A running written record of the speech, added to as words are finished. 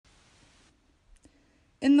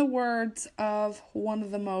In the words of one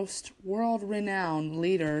of the most world-renowned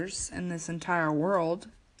leaders in this entire world,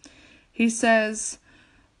 he says,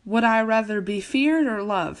 "Would I rather be feared or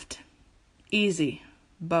loved? Easy,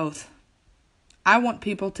 both. I want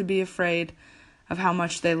people to be afraid of how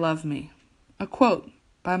much they love me." A quote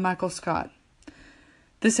by Michael Scott.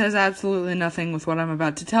 This has absolutely nothing with what I'm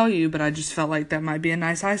about to tell you, but I just felt like that might be a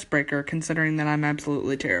nice icebreaker, considering that I'm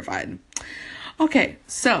absolutely terrified. Okay,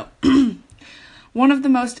 so one of the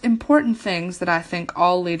most important things that I think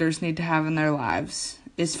all leaders need to have in their lives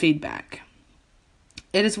is feedback.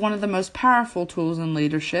 It is one of the most powerful tools in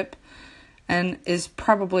leadership and is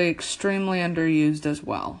probably extremely underused as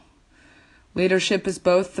well. Leadership is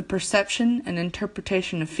both the perception and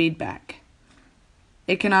interpretation of feedback.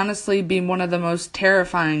 It can honestly be one of the most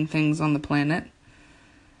terrifying things on the planet.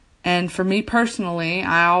 And for me personally,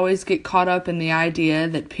 I always get caught up in the idea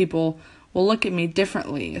that people will look at me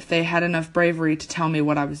differently if they had enough bravery to tell me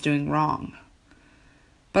what I was doing wrong.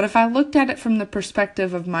 But if I looked at it from the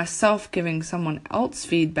perspective of myself giving someone else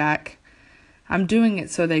feedback, I'm doing it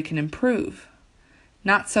so they can improve,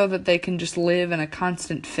 not so that they can just live in a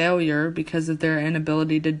constant failure because of their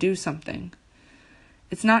inability to do something.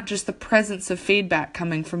 It's not just the presence of feedback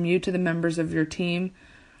coming from you to the members of your team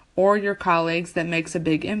or your colleagues that makes a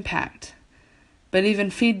big impact, but even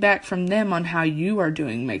feedback from them on how you are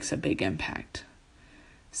doing makes a big impact.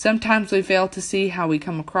 Sometimes we fail to see how we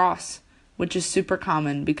come across, which is super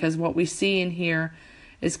common because what we see and hear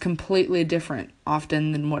is completely different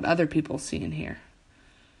often than what other people see and hear.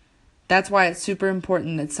 That's why it's super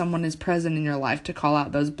important that someone is present in your life to call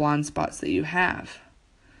out those blind spots that you have.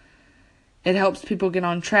 It helps people get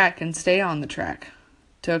on track and stay on the track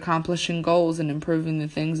to accomplishing goals and improving the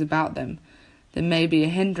things about them that may be a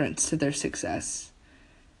hindrance to their success.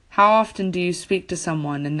 How often do you speak to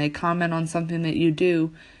someone and they comment on something that you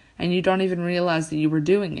do and you don't even realize that you were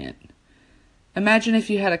doing it? Imagine if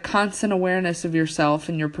you had a constant awareness of yourself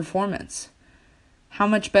and your performance. How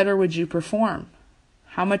much better would you perform?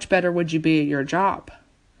 How much better would you be at your job?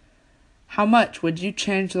 How much would you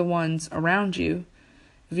change the ones around you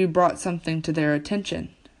if you brought something to their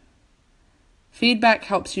attention? Feedback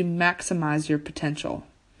helps you maximize your potential.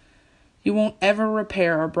 You won't ever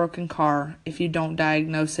repair a broken car if you don't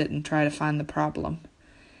diagnose it and try to find the problem.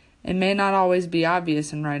 It may not always be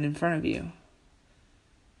obvious and right in front of you.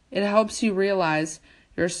 It helps you realize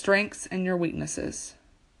your strengths and your weaknesses.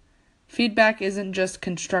 Feedback isn't just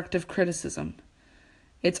constructive criticism.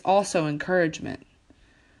 It's also encouragement.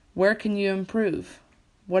 Where can you improve?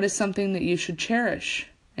 What is something that you should cherish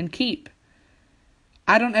and keep?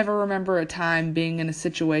 I don't ever remember a time being in a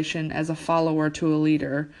situation as a follower to a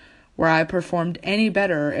leader where I performed any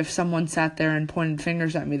better if someone sat there and pointed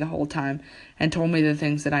fingers at me the whole time and told me the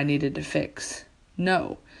things that I needed to fix.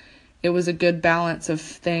 No, it was a good balance of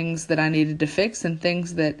things that I needed to fix and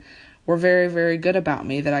things that were very, very good about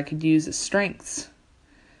me that I could use as strengths.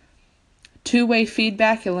 Two-way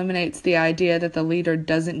feedback eliminates the idea that the leader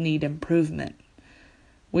doesn't need improvement.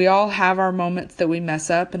 We all have our moments that we mess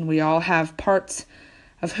up, and we all have parts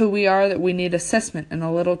of who we are that we need assessment and a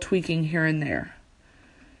little tweaking here and there.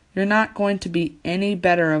 You're not going to be any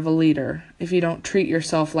better of a leader if you don't treat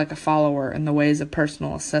yourself like a follower in the ways of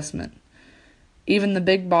personal assessment. Even the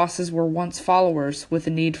big bosses were once followers with a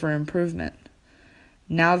need for improvement.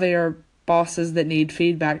 Now they are bosses that need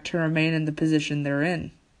feedback to remain in the position they're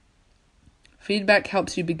in. Feedback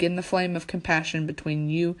helps you begin the flame of compassion between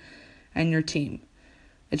you and your team.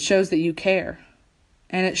 It shows that you care,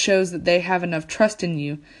 and it shows that they have enough trust in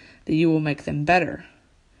you that you will make them better.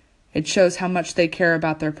 It shows how much they care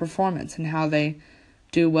about their performance and how they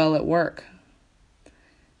do well at work.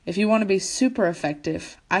 If you want to be super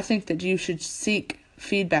effective, I think that you should seek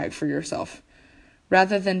feedback for yourself,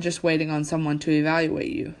 rather than just waiting on someone to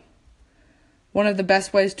evaluate you. One of the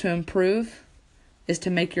best ways to improve is to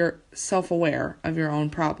make yourself aware of your own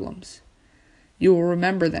problems. You will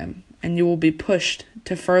remember them, and you will be pushed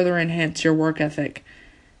to further enhance your work ethic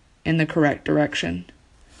in the correct direction.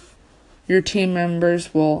 Your team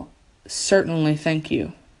members will certainly thank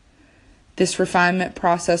you. This refinement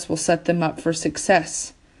process will set them up for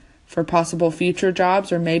success, for possible future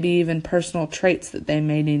jobs, or maybe even personal traits that they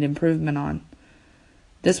may need improvement on.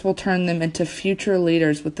 This will turn them into future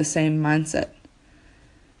leaders with the same mindset.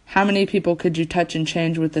 How many people could you touch and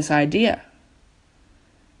change with this idea?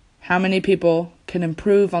 How many people can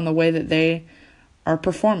improve on the way that they are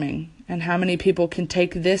performing? And how many people can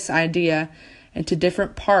take this idea into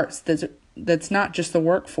different parts that's not just the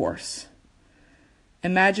workforce?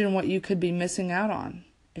 Imagine what you could be missing out on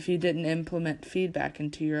if you didn't implement feedback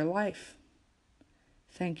into your life.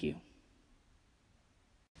 Thank you.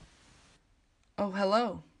 Oh,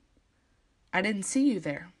 hello. I didn't see you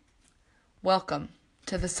there. Welcome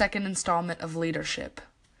to the second installment of Leadership.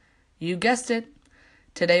 You guessed it.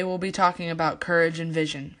 Today we'll be talking about courage and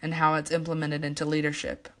vision and how it's implemented into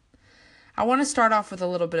leadership. I want to start off with a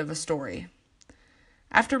little bit of a story.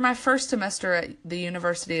 After my first semester at the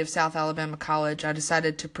University of South Alabama College, I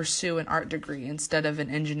decided to pursue an art degree instead of an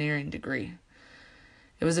engineering degree.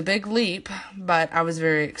 It was a big leap, but I was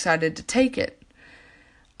very excited to take it.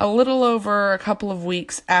 A little over a couple of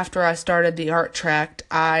weeks after I started the art track,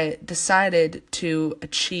 I decided to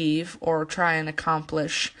achieve or try and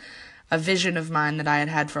accomplish a vision of mine that I had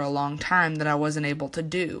had for a long time that I wasn't able to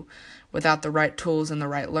do without the right tools and the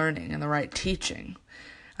right learning and the right teaching.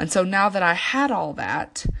 And so now that I had all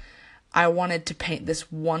that, I wanted to paint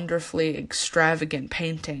this wonderfully extravagant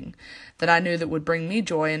painting that I knew that would bring me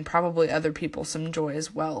joy and probably other people some joy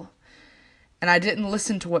as well. And I didn't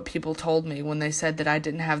listen to what people told me when they said that I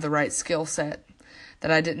didn't have the right skill set,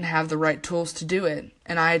 that I didn't have the right tools to do it,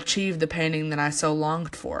 and I achieved the painting that I so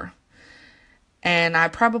longed for. And I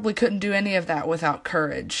probably couldn't do any of that without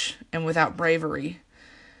courage and without bravery.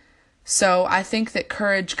 So I think that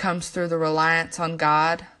courage comes through the reliance on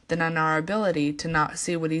God, then on our ability to not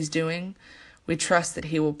see what He's doing. We trust that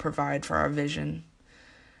He will provide for our vision.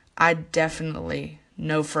 I definitely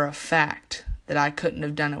know for a fact that I couldn't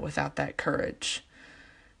have done it without that courage.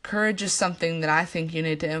 Courage is something that I think you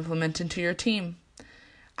need to implement into your team.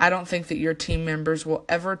 I don't think that your team members will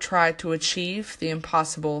ever try to achieve the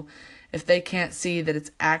impossible if they can't see that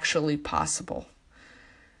it's actually possible.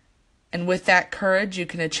 And with that courage, you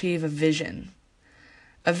can achieve a vision.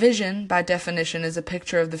 A vision, by definition, is a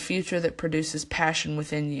picture of the future that produces passion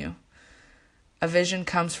within you. A vision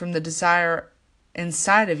comes from the desire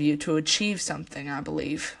inside of you to achieve something, I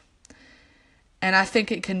believe. And I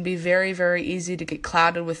think it can be very, very easy to get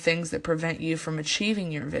clouded with things that prevent you from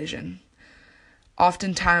achieving your vision.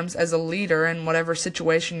 Oftentimes, as a leader in whatever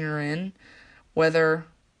situation you're in, whether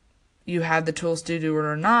you have the tools to do it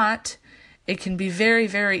or not, it can be very,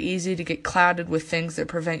 very easy to get clouded with things that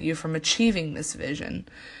prevent you from achieving this vision.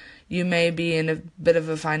 You may be in a bit of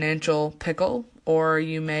a financial pickle, or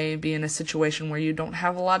you may be in a situation where you don't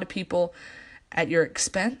have a lot of people at your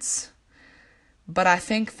expense. But I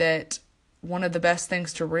think that one of the best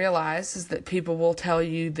things to realize is that people will tell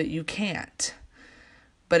you that you can't.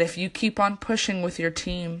 But if you keep on pushing with your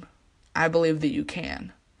team, I believe that you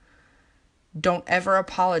can. Don't ever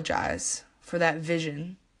apologize for that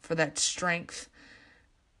vision, for that strength,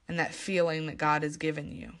 and that feeling that God has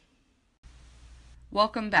given you.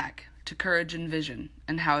 Welcome back to Courage and Vision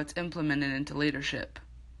and how it's implemented into leadership.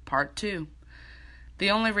 Part 2. The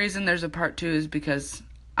only reason there's a part 2 is because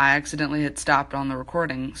I accidentally hit stopped on the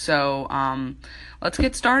recording. So let's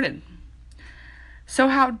get started. So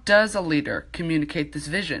how does a leader communicate this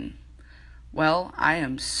vision? Well, I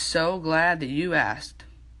am so glad that you asked.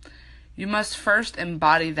 You must first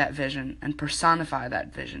embody that vision and personify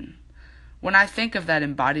that vision. When I think of that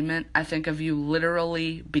embodiment, I think of you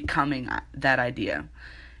literally becoming that idea.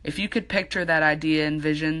 If you could picture that idea and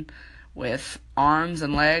vision with arms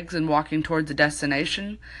and legs and walking towards a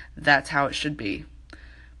destination, that's how it should be.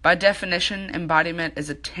 By definition, embodiment is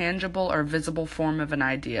a tangible or visible form of an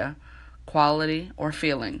idea, quality, or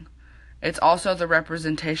feeling. It's also the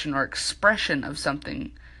representation or expression of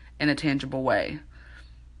something in a tangible way.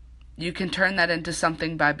 You can turn that into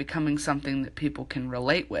something by becoming something that people can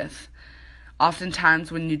relate with.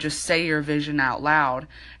 Oftentimes, when you just say your vision out loud,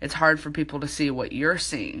 it's hard for people to see what you're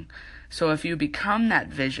seeing. So if you become that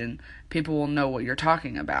vision, people will know what you're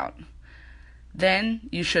talking about. Then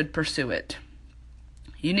you should pursue it.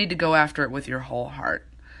 You need to go after it with your whole heart.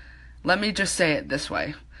 Let me just say it this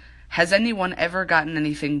way. Has anyone ever gotten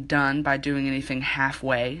anything done by doing anything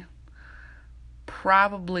halfway?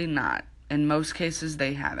 Probably not. In most cases,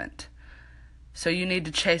 they haven't. So you need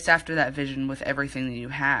to chase after that vision with everything that you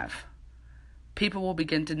have. People will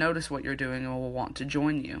begin to notice what you're doing and will want to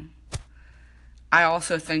join you. I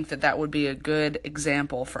also think that that would be a good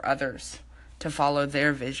example for others to follow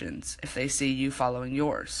their visions if they see you following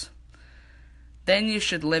yours. Then you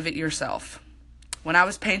should live it yourself. When I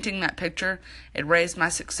was painting that picture, it raised my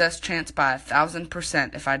success chance by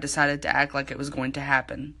 1,000% if I decided to act like it was going to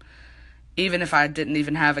happen. Even if I didn't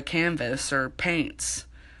even have a canvas or paints.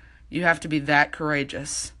 You have to be that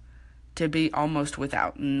courageous to be almost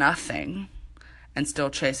without nothing and still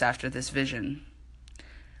chase after this vision.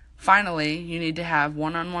 Finally, you need to have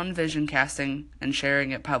one-on-one vision casting and sharing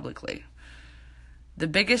it publicly. The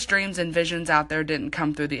biggest dreams and visions out there didn't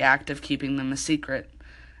come through the act of keeping them a secret.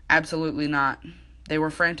 Absolutely not. They were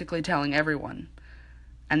frantically telling everyone.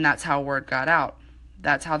 And that's how word got out.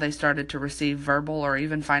 That's how they started to receive verbal or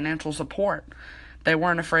even financial support. They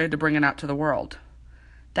weren't afraid to bring it out to the world.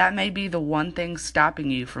 That may be the one thing stopping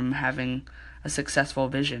you from having a successful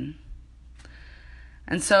vision.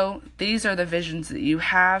 And so these are the visions that you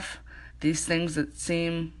have, these things that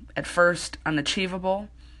seem at first unachievable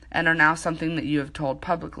and are now something that you have told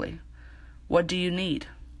publicly. What do you need?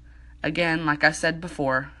 Again, like I said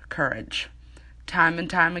before, courage. Time and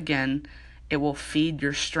time again, it will feed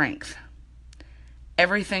your strength.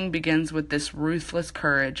 Everything begins with this ruthless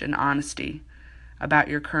courage and honesty about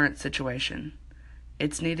your current situation.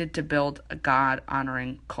 It's needed to build a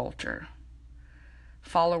God-honoring culture.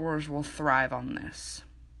 Followers will thrive on this.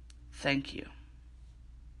 Thank you.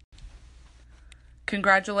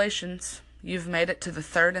 Congratulations, you've made it to the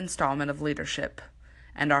third installment of Leadership,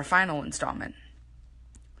 and our final installment.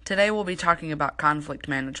 Today we'll be talking about conflict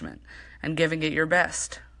management and giving it your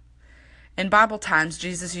best. In Bible times,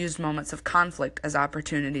 Jesus used moments of conflict as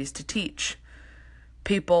opportunities to teach.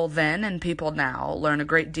 People then and people now learn a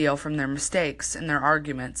great deal from their mistakes and their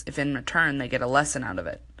arguments if in return they get a lesson out of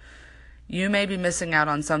it. You may be missing out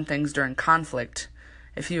on some things during conflict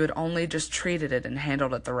if you had only just treated it and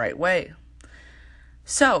handled it the right way.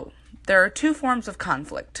 So, there are two forms of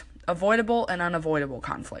conflict, avoidable and unavoidable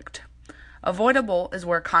conflict. Avoidable is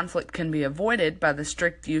where conflict can be avoided by the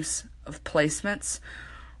strict use of placements,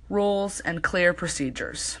 rules, and clear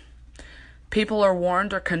procedures. People are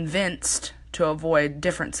warned or convinced to avoid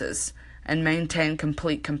differences and maintain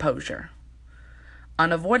complete composure.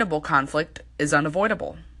 Unavoidable conflict is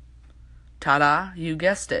unavoidable. Ta-da, you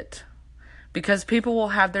guessed it. Because people will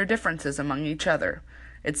have their differences among each other.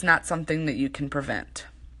 It's not something that you can prevent.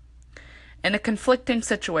 In a conflicting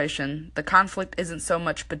situation, the conflict isn't so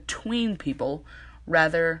much between people,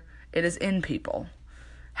 rather it is in people.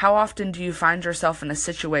 How often do you find yourself in a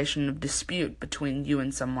situation of dispute between you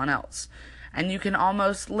and someone else, and you can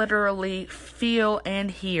almost literally feel and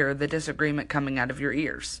hear the disagreement coming out of your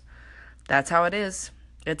ears? That's how it is.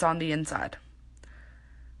 It's on the inside.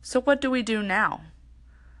 So what do we do now?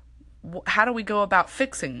 How do we go about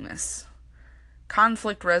fixing this?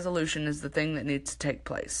 Conflict resolution is the thing that needs to take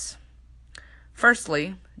place.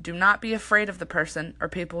 Firstly, do not be afraid of the person or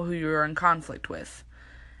people who you are in conflict with.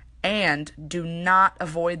 And do not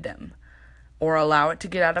avoid them, or allow it to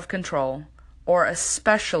get out of control, or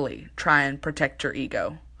especially try and protect your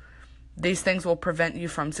ego. These things will prevent you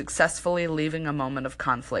from successfully leaving a moment of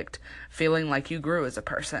conflict, feeling like you grew as a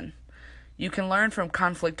person. You can learn from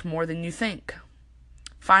conflict more than you think.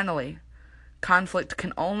 Finally, conflict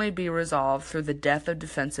can only be resolved through the depth of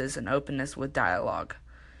defenses and openness with dialogue.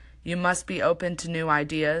 You must be open to new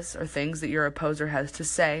ideas or things that your opposer has to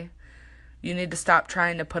say. You need to stop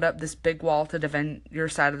trying to put up this big wall to defend your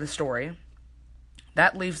side of the story.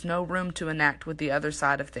 That leaves no room to enact with the other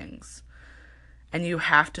side of things. And you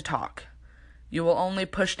have to talk. You will only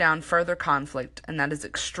push down further conflict, and that is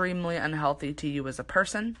extremely unhealthy to you as a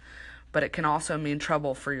person, but it can also mean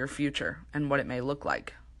trouble for your future and what it may look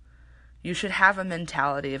like. You should have a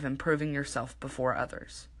mentality of improving yourself before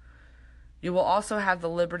others. You will also have the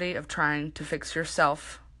liberty of trying to fix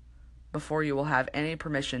yourself before you will have any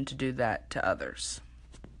permission to do that to others.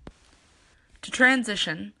 To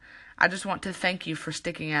transition, I just want to thank you for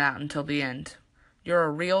sticking it out until the end. You're a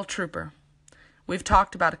real trooper. We've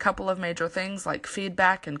talked about a couple of major things like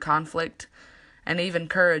feedback and conflict, and even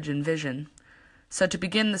courage and vision. So to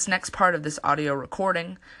begin this next part of this audio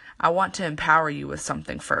recording, I want to empower you with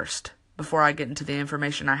something first, before I get into the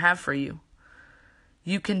information I have for you.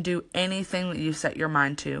 You can do anything that you set your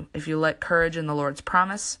mind to if you let courage in the Lord's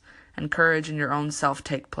promise and courage in your own self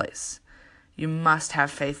take place. You must have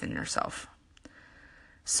faith in yourself.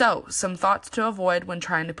 So, some thoughts to avoid when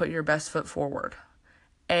trying to put your best foot forward.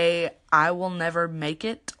 I will never make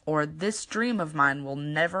it, or this dream of mine will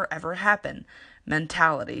never ever happen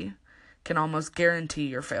mentality can almost guarantee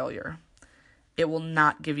your failure. It will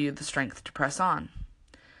not give you the strength to press on.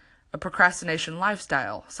 A procrastination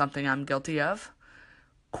lifestyle, something I'm guilty of.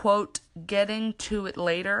 Quote, getting to it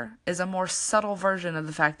later is a more subtle version of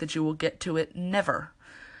the fact that you will get to it never.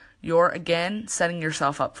 You're, again, setting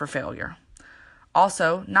yourself up for failure.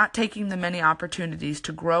 Also, not taking the many opportunities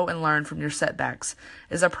to grow and learn from your setbacks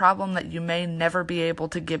is a problem that you may never be able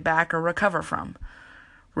to get back or recover from.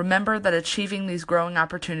 Remember that achieving these growing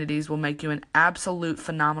opportunities will make you an absolute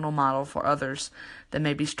phenomenal model for others that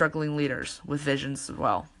may be struggling leaders with visions as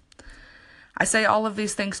well. I say all of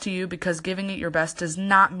these things to you because giving it your best does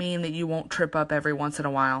not mean that you won't trip up every once in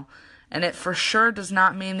a while, and it for sure does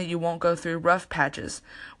not mean that you won't go through rough patches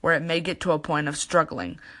where it may get to a point of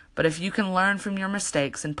struggling, But if you can learn from your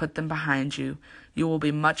mistakes and put them behind you, you will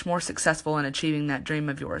be much more successful in achieving that dream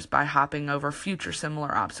of yours by hopping over future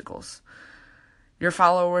similar obstacles. Your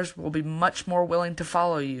followers will be much more willing to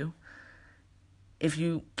follow you if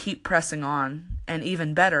you keep pressing on, and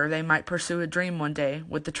even better, they might pursue a dream one day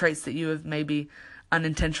with the traits that you have maybe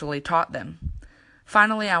unintentionally taught them.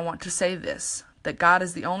 Finally, I want to say this, that God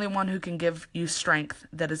is the only one who can give you strength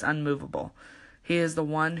that is unmovable. He is the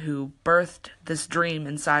one who birthed this dream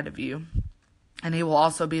inside of you, and He will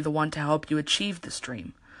also be the one to help you achieve this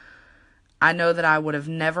dream. I know that I would have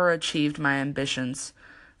never achieved my ambitions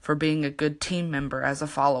for being a good team member as a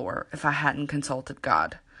follower if I hadn't consulted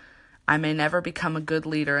God. I may never become a good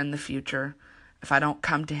leader in the future if I don't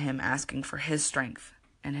come to Him asking for His strength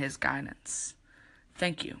and His guidance.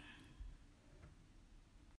 Thank you.